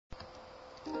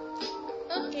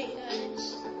Okay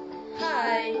guys,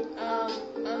 hi,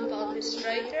 I'm Bobby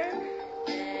Striker,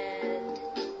 and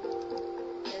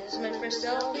this is my first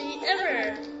LP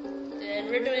ever, and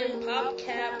we're doing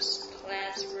PopCap's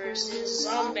Plants vs.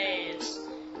 Zombies.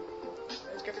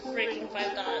 It's your freaking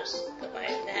 $5, go buy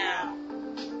it now,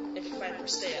 if you find it for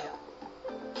sale,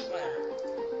 whatever.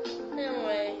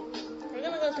 Anyway, we're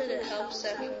gonna go through the help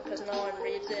section because no one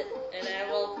reads it, and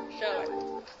I will show it.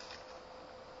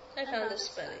 I found this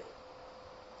funny.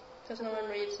 Because no one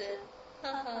reads it.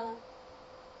 Haha.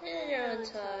 In your own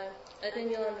time. I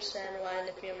think you'll understand why in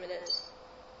a few minutes.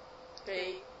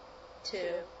 3, 2,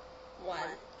 1.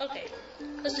 Okay.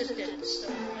 Let's just get this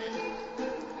started.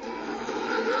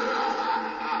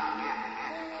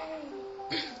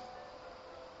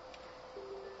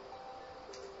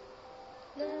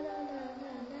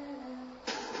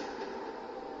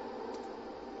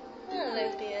 I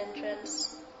like the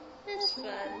entrance. It's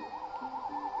fun.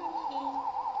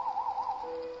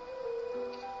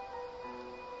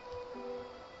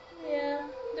 Yeah,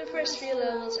 the first few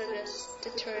levels are just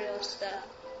tutorial stuff.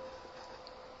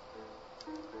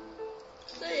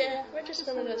 So yeah, we're just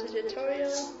gonna go to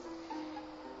tutorial.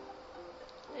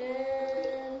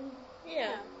 And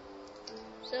yeah.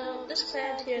 So this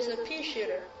plant here is a pea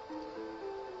shooter.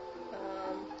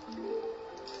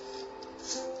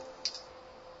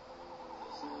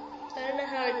 I don't know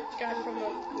how it got from a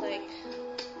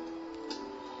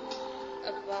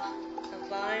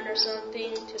vine or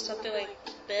something to something like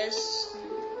this,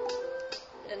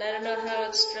 and I don't know how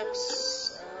it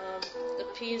strips the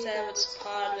peas out of its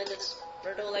pod with its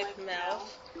brittle-like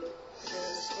mouth.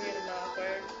 It's weird and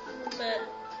awkward, but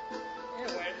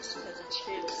it works because it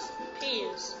shoots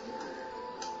peas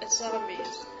at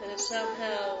zombies, and it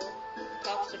somehow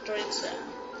pops the joints out.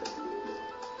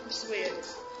 It's weird,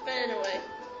 but anyway.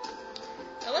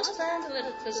 I was planning to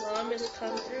let the zombies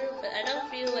come through, but I don't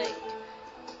feel like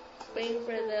waiting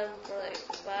for them for like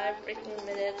 5 freaking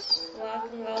minutes,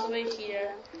 walking all the way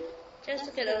here, just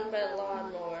to get on my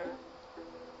lawnmower.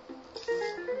 So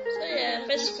yeah, if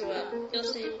I screw up, you'll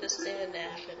see this thing in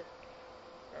action.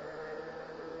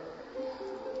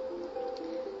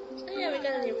 So yeah, we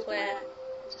got a new plant,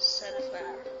 it's a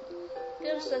sunflower.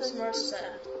 Gives us more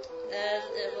sun, as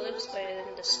it will explain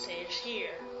in the stage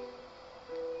here.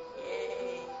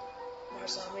 Yay! More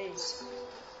zombies.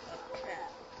 Oh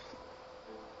crap.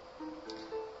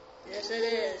 Yes it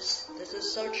is. This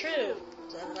is so true.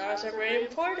 Sunflowers are very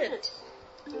important.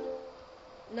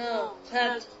 No,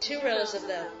 plant 2 rows of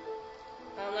them.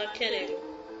 I'm not kidding.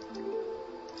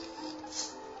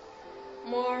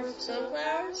 More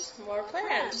sunflowers, more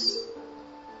plants.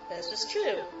 This is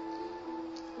true.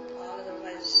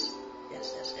 Otherwise,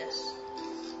 yes.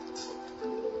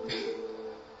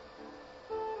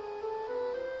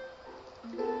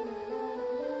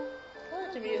 I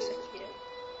like the music here.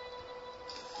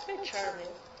 Very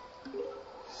charming.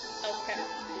 Oh crap.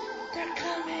 They're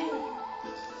coming!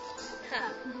 Ha.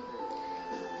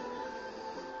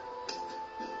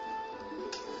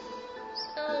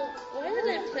 So, why did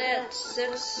I plant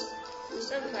 6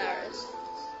 sunflowers?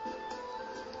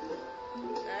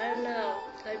 I don't know.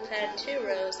 I planted 2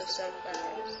 rows of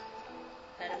sunflowers.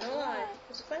 I don't know why.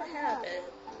 It's quite a habit,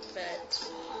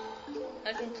 but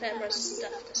I can plant more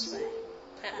stuff this way.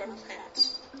 Plant more plants.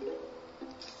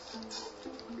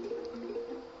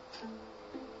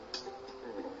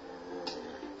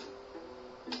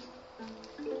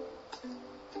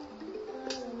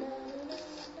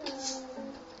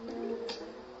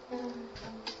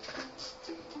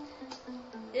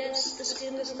 Yes, this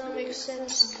game does not make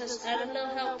sense because I don't know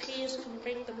how peas can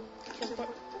break the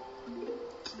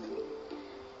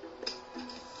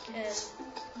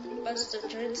and bust the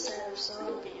joints out of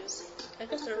zombies. I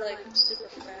guess they're like super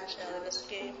fragile in this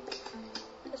game.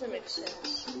 Doesn't make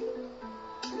sense.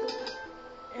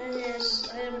 And yes,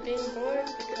 I am being bored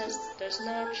because there's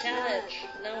no challenge,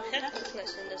 no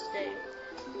hecticness in this game.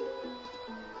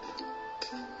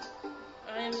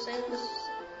 I am saying this.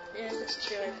 Yes, it's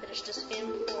true. I finished this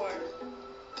game before.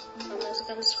 Unless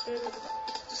I'm screwed.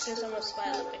 This game's almost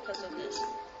violent because of this.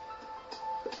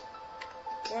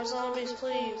 More zombies,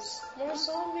 please. More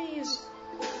zombies.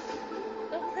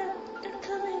 Oh crap! They're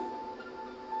coming.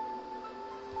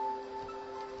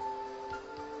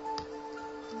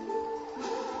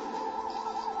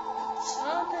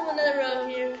 I'll do another row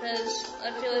here because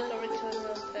I feel like overkilling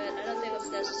them, but I don't think it's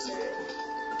necessary.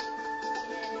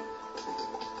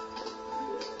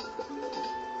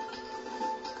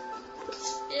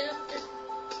 Yeah,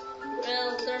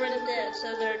 well, they're already dead, so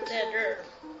they're deader.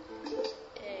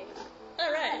 Okay.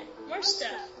 Alright, more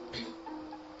stuff.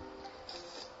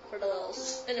 For the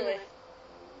lulz. Anyway.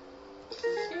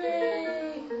 Yay!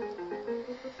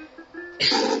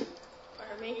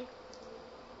 Pardon me.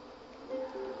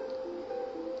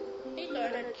 We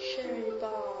got a cherry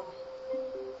bomb.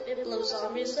 It blows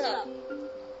zombies up.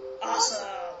 Awesome!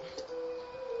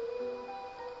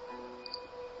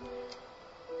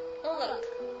 Oh look,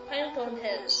 pinecone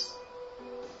heads.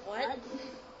 What?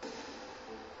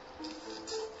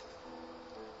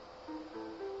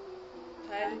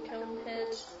 Pinecone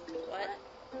heads? What?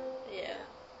 Yeah.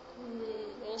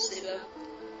 We'll see them.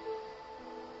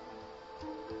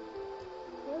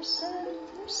 More sun,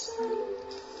 more sun.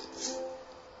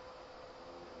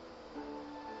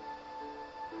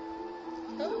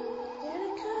 Oh, where'd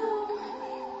it go?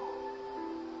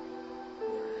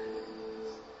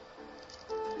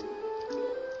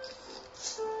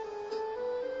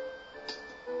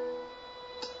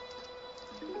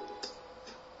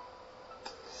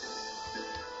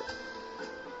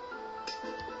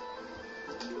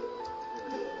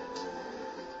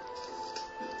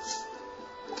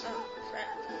 Oh, crap.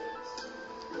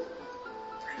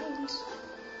 Brains.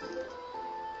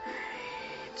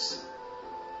 Brains.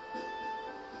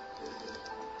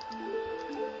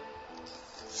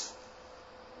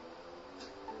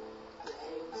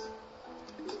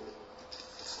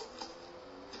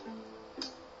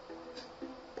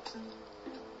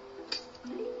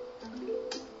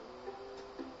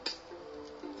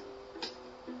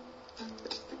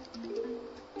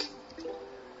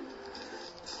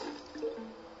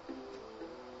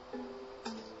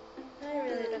 I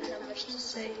really don't have much to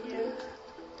say here.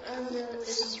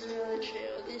 This is really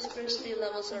true. These first few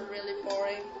levels are really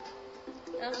boring.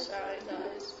 I'm sorry,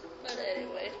 guys. But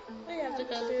anyway, we have to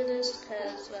go through this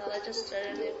because, well, I just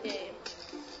started a new game.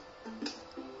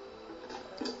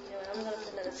 Anyway, I'm gonna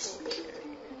put another pink shader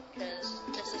here because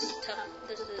this is tough.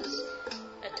 This is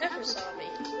a tougher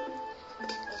zombie.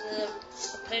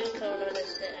 There's a paint cone on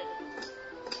his head.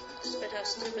 Despite how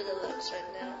stupid it looks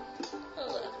right now. Oh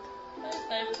look, my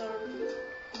paint cone.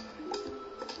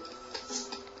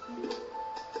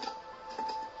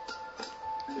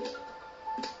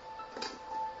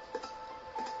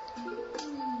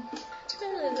 It's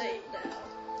really late now,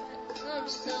 but I'm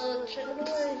still chipping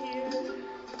away here.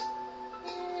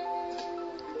 Yay.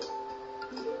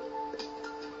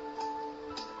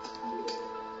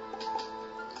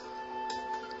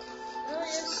 Oh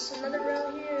yes, another row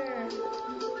here.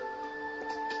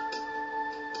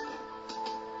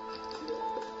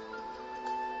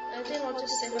 I think I'll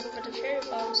just save up for the cherry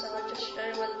bomb, so I'll just show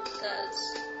you what it does.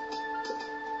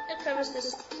 It covers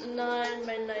this 9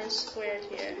 by 9 square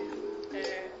here.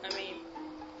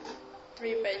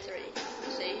 3 by 3.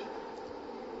 See?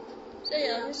 So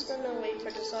yeah, I'm just gonna wait for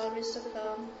the zombies to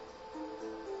come.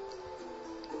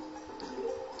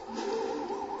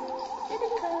 Here they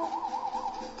come.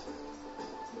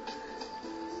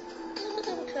 Look at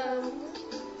them come.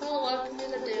 Oh, welcome to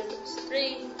the dooms.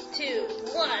 3, 2,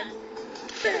 1.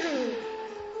 Boom!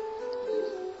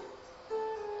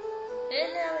 And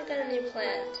now we got a new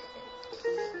plant.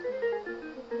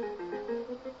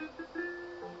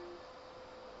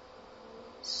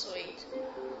 Sweet.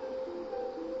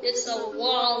 It's a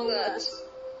walnut.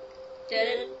 Get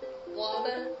it?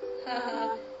 Walnut?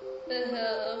 Haha.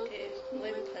 Okay,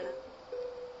 wait a minute.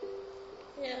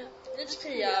 Yeah, it's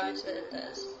pretty obvious what it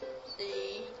does.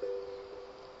 See?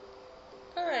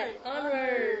 Alright,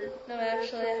 onward. No,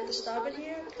 actually, I have to stop it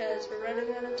here because we're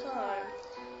running out of time.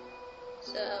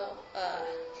 So,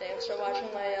 thanks for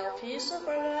watching my LP so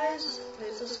far, guys.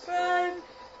 Please subscribe.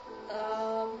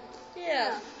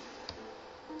 Yeah.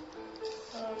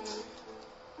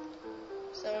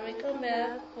 So when we come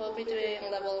back, we'll be doing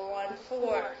level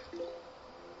 1-4.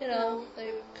 You know,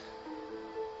 like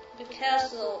the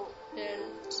castle in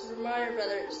Super Mario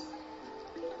Brothers.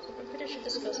 So I'm pretty sure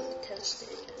this goes up to 10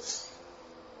 stages.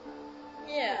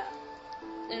 Yeah.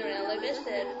 Anyway, like I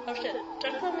said, oh shit,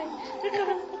 they're coming,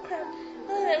 oh crap.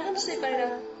 Alright, I'm gonna say bye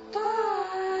now.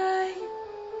 Bye!